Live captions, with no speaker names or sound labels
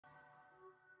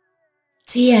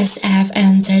TSF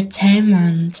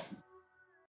Entertainment.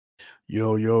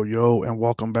 Yo, yo, yo, and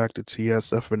welcome back to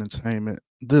TSF Entertainment.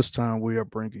 This time we are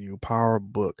bringing you Power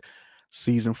Book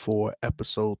Season 4,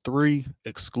 Episode 3,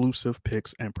 exclusive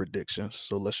picks and predictions.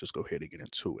 So let's just go ahead and get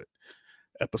into it.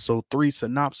 Episode 3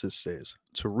 synopsis says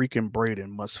Tariq and Braden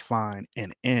must find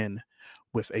an end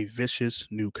with a vicious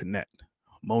new connect.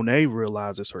 Monet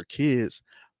realizes her kids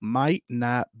might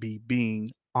not be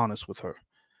being honest with her.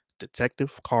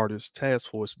 Detective Carter's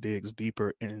task force digs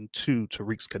deeper into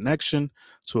Tariq's connection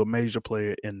to a major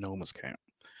player in Noma's camp.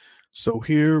 So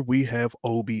here we have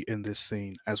Obi in this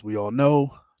scene. As we all know,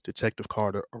 Detective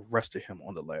Carter arrested him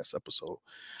on the last episode.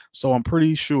 So I'm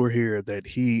pretty sure here that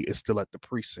he is still at the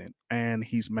precinct and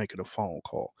he's making a phone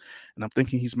call. And I'm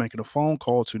thinking he's making a phone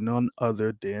call to none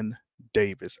other than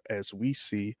Davis, as we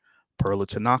see Perla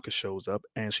Tanaka shows up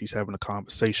and she's having a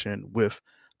conversation with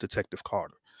Detective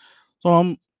Carter. So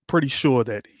I'm pretty sure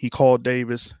that he called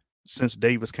Davis. Since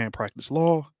Davis can't practice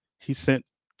law, he sent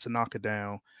Tanaka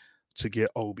down to get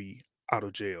Obi out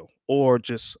of jail or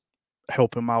just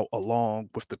help him out along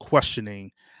with the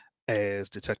questioning as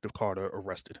Detective Carter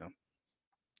arrested him.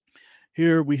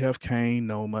 Here we have Kane,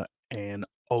 Noma, and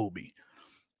Obi.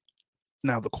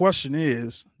 Now, the question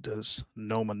is, does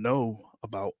Noma know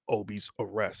about Obi's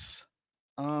arrest?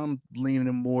 I'm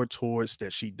leaning more towards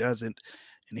that she doesn't.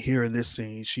 And here in this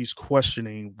scene, she's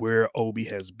questioning where Obi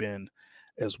has been,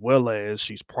 as well as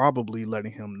she's probably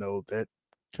letting him know that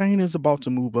Kane is about to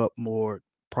move up more,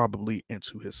 probably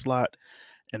into his slot,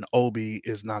 and Obi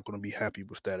is not going to be happy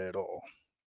with that at all.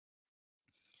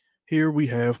 Here we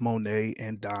have Monet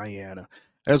and Diana.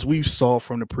 As we saw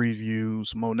from the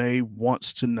previews, Monet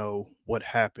wants to know what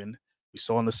happened. We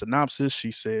saw in the synopsis,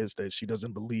 she says that she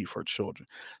doesn't believe her children.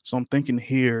 So I'm thinking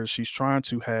here she's trying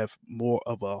to have more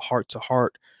of a heart to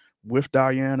heart with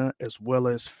Diana, as well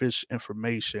as fish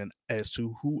information as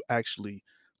to who actually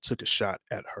took a shot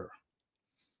at her.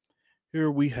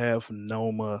 Here we have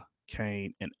Noma,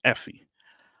 Kane, and Effie.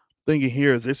 Thinking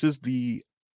here, this is the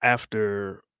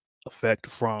after effect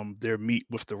from their meet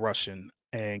with the Russian,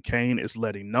 and Kane is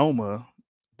letting Noma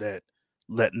that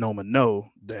let Noma know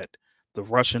that the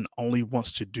Russian only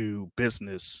wants to do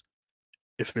business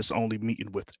if it's only meeting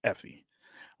with Effie.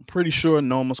 I'm pretty sure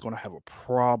Noma's going to have a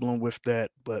problem with that,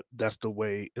 but that's the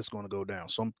way it's going to go down.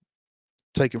 So I'm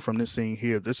taken from this scene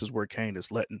here, this is where Kane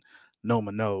is letting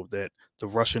Noma know that the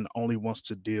Russian only wants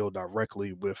to deal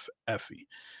directly with Effie.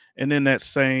 And in that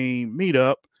same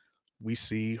meetup, we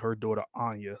see her daughter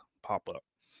Anya pop up.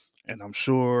 And I'm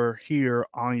sure here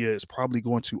Anya is probably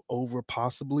going to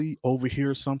possibly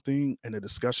overhear something in the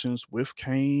discussions with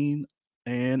Kane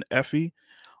and Effie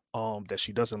that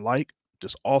she doesn't like.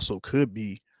 This also could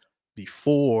be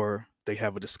before they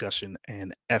have a discussion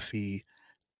and Effie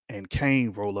and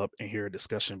Kane roll up and hear a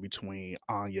discussion between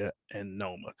Anya and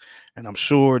Noma. And I'm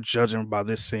sure, judging by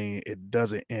this scene, it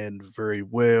doesn't end very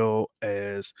well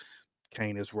as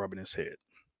Kane is rubbing his head.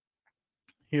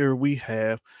 Here we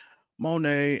have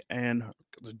Monet and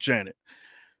Janet.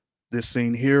 This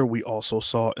scene here we also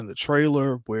saw in the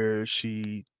trailer where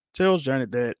she tells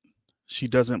Janet that she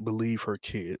doesn't believe her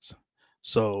kids.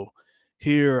 So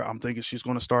here I'm thinking she's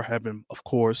going to start having, of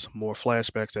course, more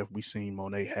flashbacks as we seen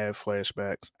Monet have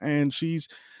flashbacks, and she's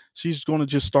going to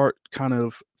just start kind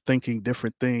of thinking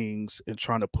different things and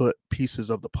trying to put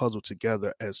pieces of the puzzle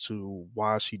together as to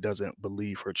why she doesn't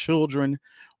believe her children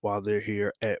while they're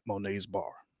here at Monet's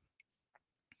bar.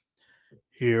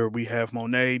 Here we have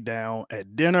Monet down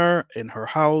at dinner in her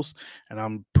house, and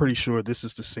I'm pretty sure this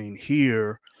is the scene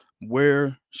here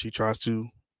where she tries to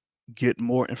get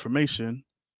more information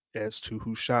as to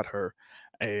who shot her.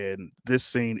 And this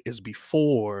scene is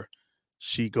before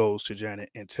she goes to Janet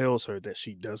and tells her that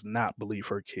she does not believe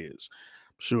her kids.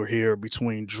 I'm sure here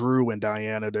between Drew and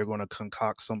Diana, they're going to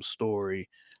concoct some story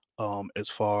as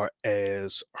far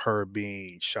as her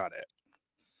being shot at.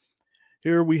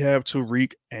 Here we have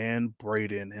Tariq and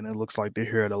Braden, and it looks like they're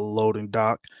here at a loading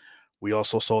dock. We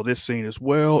also saw this scene as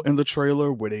well in the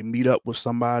trailer where they meet up with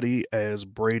somebody as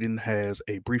Braden has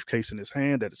a briefcase in his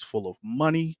hand that is full of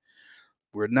money.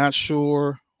 We're not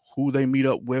sure who they meet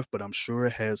up with, but I'm sure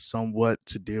it has somewhat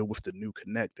to deal with the new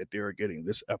connect that they're getting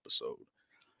this episode.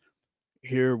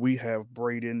 Here we have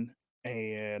Braden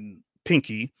and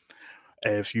Pinky.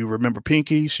 If you remember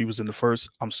Pinky, she was in the first,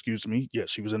 excuse me, yeah,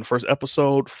 she was in the first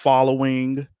episode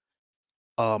following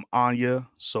Anya.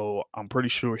 So I'm pretty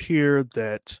sure here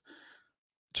that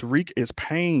Tariq is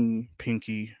paying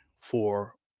Pinky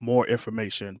for more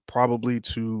information, probably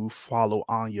to follow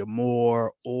Anya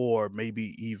more, or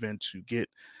maybe even to get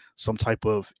some type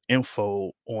of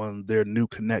info on their new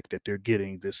connect that they're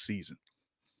getting this season.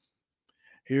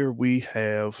 Here we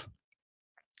have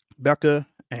Becca,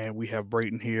 and we have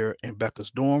Brayden here in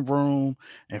Becca's dorm room.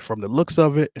 And from the looks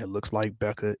of it, it looks like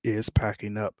Becca is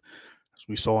packing up. As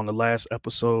we saw in the last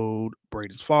episode,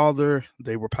 Braden's father,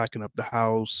 they were packing up the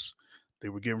house. They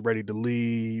were getting ready to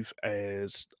leave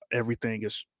as everything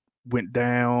is went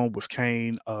down with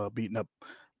Kane beating up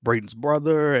Braden's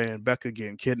brother and Becca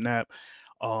getting kidnapped,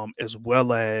 as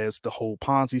well as the whole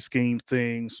Ponzi scheme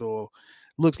thing. So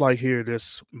looks like here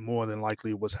this more than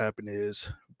likely what's happening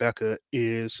is Becca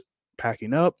is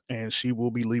packing up and she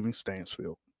will be leaving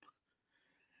Stansfield.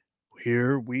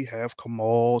 Here we have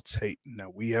Kamal Tate. Now,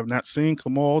 we have not seen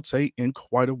Kamal Tate in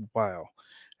quite a while.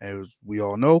 As we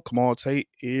all know, Kamal Tate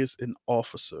is an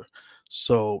officer.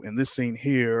 So, in this scene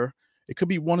here, it could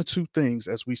be one or two things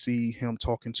as we see him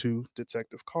talking to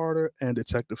Detective Carter and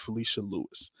Detective Felicia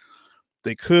Lewis.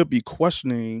 They could be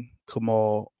questioning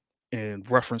Kamal in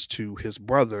reference to his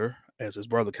brother, as his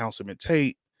brother, Councilman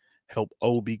Tate, helped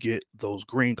Obi get those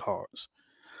green cards.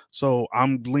 So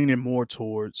I'm leaning more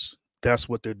towards that's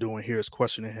what they're doing here is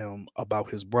questioning him about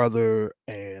his brother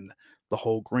and the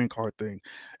whole green card thing.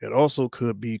 It also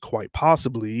could be quite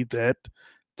possibly that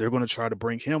they're going to try to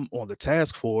bring him on the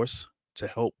task force to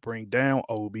help bring down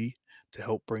Obi, to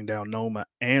help bring down Noma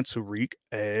and Tariq,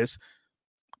 as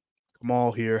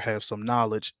Kamal here has some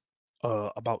knowledge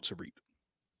about Tariq.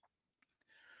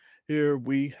 Here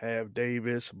we have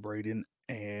Davis, Braden,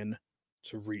 and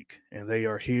Tariq, and they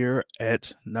are here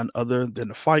at none other than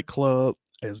the Fight Club,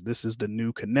 as this is the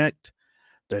new connect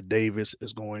that Davis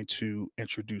is going to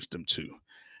introduce them to.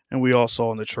 And we all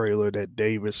saw in the trailer that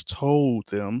Davis told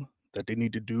them that they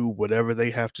need to do whatever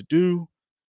they have to do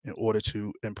in order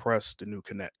to impress the new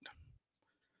connect.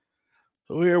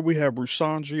 So here we have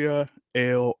Rusandria,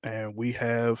 L, and we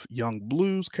have Young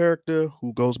Blue's character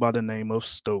who goes by the name of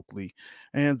Stokely,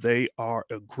 and they are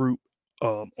a group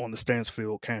on the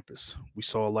Stansfield campus. We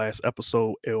saw last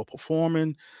episode L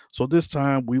performing, so this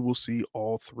time we will see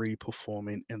all three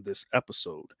performing in this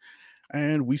episode.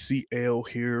 And we see L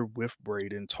here with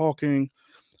Braden talking,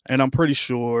 and I'm pretty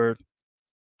sure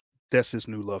that's his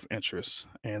new love interest.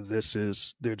 And this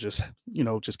is they're just,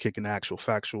 just kicking actual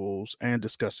factuals and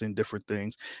discussing different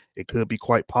things. It could be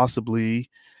quite possibly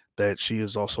that she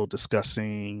is also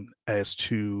discussing as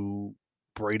to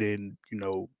Braden,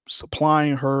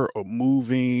 supplying her or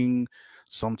moving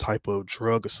some type of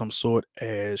drug of some sort,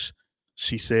 as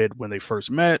she said when they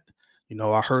first met.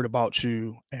 I heard about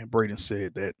you, and Braden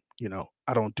said that,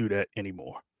 I don't do that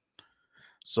anymore.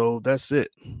 So that's it.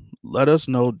 Let us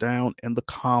know down in the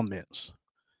comments.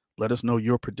 Let us know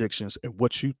your predictions and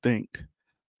what you think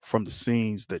from the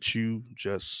scenes that you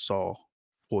just saw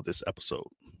for this episode.